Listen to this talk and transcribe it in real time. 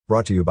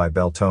Brought to you by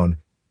Beltone,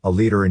 a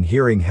leader in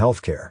hearing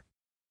healthcare.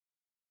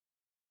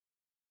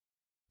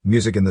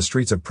 Music in the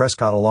streets of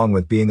Prescott, along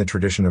with being the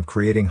tradition of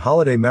creating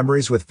holiday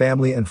memories with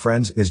family and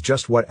friends, is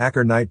just what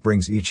Acker Night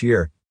brings each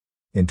year.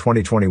 In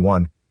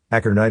 2021,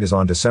 Acker Night is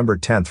on December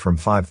 10th from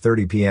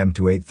 5:30 p.m.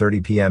 to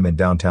 8:30 p.m. in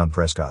downtown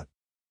Prescott.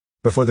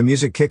 Before the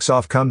music kicks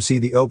off, come see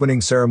the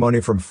opening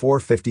ceremony from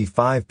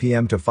 4:55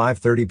 p.m. to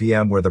 5:30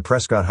 p.m. where the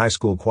Prescott High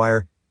School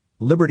Choir,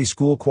 Liberty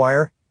School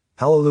Choir,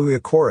 Hallelujah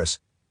Chorus,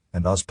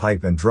 and Us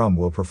Pipe and Drum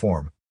will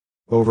perform.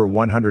 Over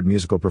 100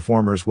 musical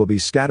performers will be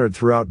scattered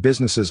throughout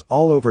businesses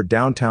all over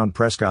downtown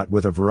Prescott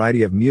with a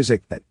variety of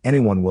music that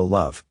anyone will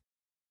love.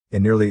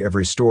 In nearly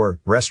every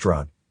store,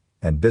 restaurant,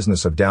 and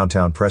business of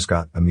downtown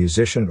Prescott, a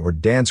musician or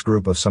dance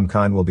group of some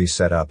kind will be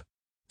set up.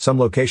 Some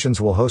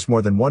locations will host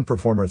more than one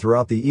performer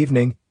throughout the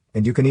evening,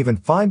 and you can even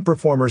find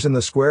performers in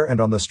the square and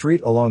on the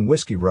street along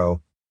Whiskey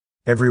Row.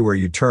 Everywhere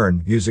you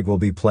turn, music will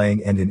be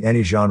playing, and in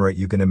any genre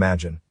you can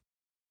imagine.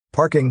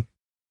 Parking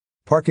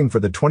for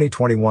the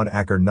 2021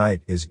 Acker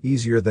Night is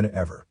easier than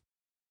ever.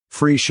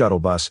 Free shuttle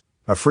bus.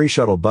 A free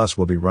shuttle bus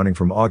will be running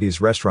from Augie's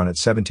Restaurant at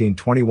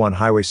 1721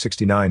 Highway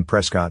 69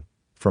 Prescott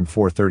from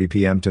 4:30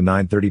 p.m. to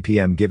 9:30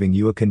 p.m., giving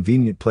you a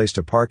convenient place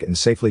to park and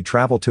safely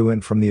travel to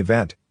and from the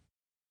event.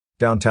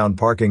 Downtown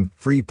parking.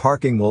 Free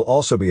parking will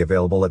also be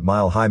available at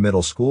Mile High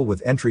Middle School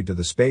with entry to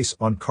the space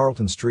on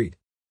Carlton Street.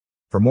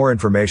 For more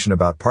information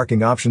about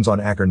parking options on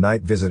Acker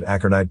Night, visit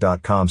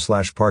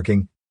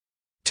ackernight.com/parking.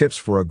 Tips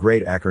for a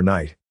great Acker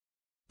Night.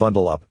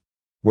 Bundle up.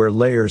 Wear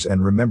layers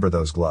and remember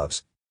those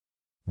gloves.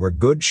 Wear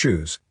good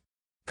shoes.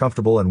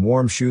 Comfortable and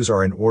warm shoes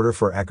are in order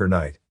for Acker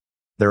Night.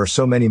 There are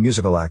so many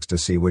musical acts to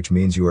see, which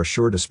means you are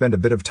sure to spend a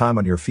bit of time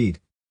on your feet.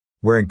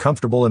 Wearing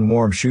comfortable and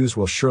warm shoes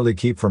will surely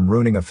keep from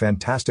ruining a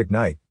fantastic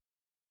night.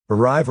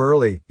 Arrive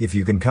early. If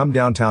you can come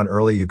downtown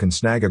early, you can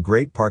snag a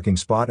great parking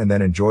spot and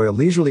then enjoy a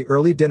leisurely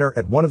early dinner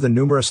at one of the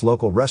numerous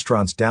local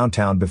restaurants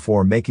downtown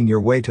before making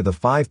your way to the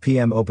 5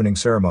 p.m. opening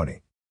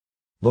ceremony.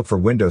 Look for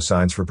window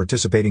signs for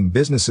participating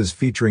businesses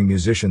featuring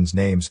musicians'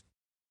 names.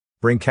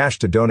 Bring cash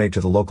to donate to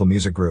the local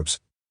music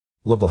groups.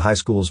 Local high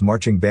schools'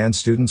 marching band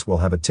students will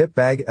have a tip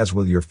bag, as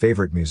will your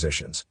favorite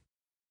musicians.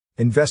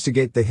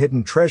 Investigate the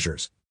hidden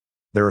treasures.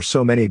 There are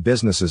so many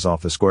businesses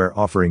off the square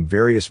offering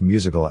various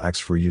musical acts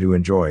for you to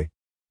enjoy.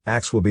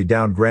 Acts will be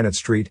down Granite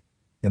Street,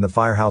 in the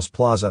Firehouse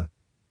Plaza,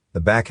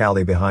 the back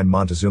alley behind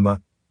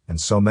Montezuma,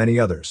 and so many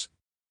others.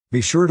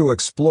 Be sure to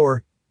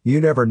explore. You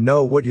never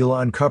know what you'll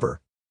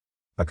uncover.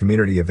 A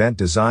community event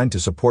designed to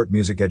support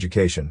music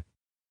education.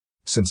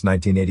 Since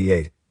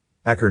 1988,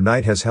 Acker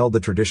Night has held the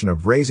tradition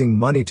of raising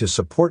money to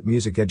support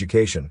music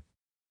education.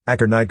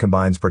 Acker Night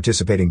combines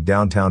participating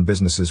downtown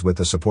businesses with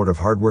the support of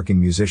hardworking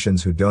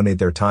musicians who donate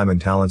their time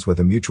and talents with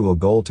a mutual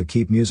goal to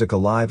keep music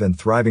alive and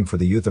thriving for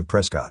the youth of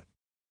Prescott.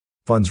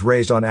 Funds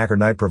raised on Acker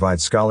Night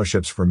provide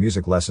scholarships for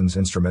music lessons,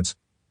 instruments,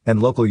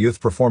 and local youth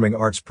performing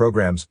arts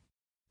programs.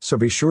 So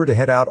be sure to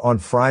head out on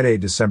Friday,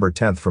 December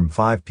 10th from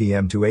 5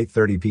 p.m. to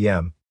 8:30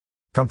 p.m.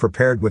 Come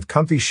prepared with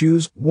comfy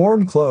shoes,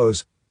 warm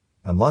clothes,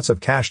 and lots of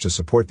cash to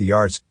support the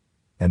arts,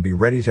 and be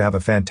ready to have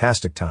a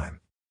fantastic time.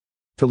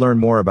 To learn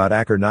more about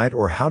Acker Night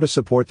or how to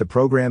support the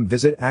program,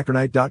 visit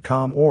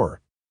ackernight.com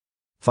or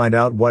find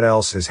out what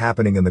else is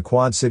happening in the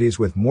Quad Cities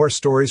with more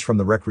stories from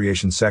the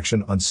recreation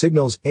section on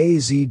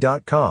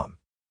signalsaz.com.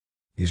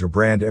 These are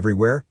brand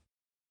everywhere.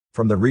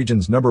 From the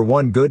region's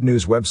 #1 good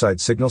news website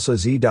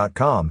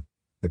signalsaz.com,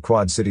 the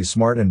Quad Cities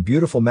Smart and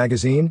Beautiful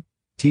magazine,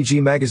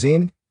 TG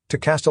Magazine, to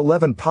Cast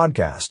 11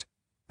 podcast,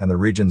 and the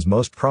region's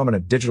most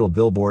prominent digital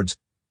billboards,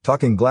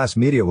 Talking Glass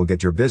Media will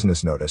get your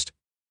business noticed.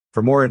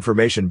 For more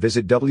information,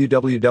 visit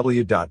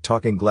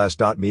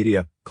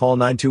www.talkingglass.media, call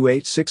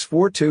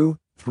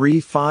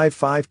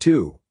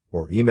 928-642-3552,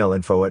 or email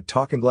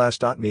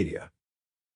info@talkingglass.media.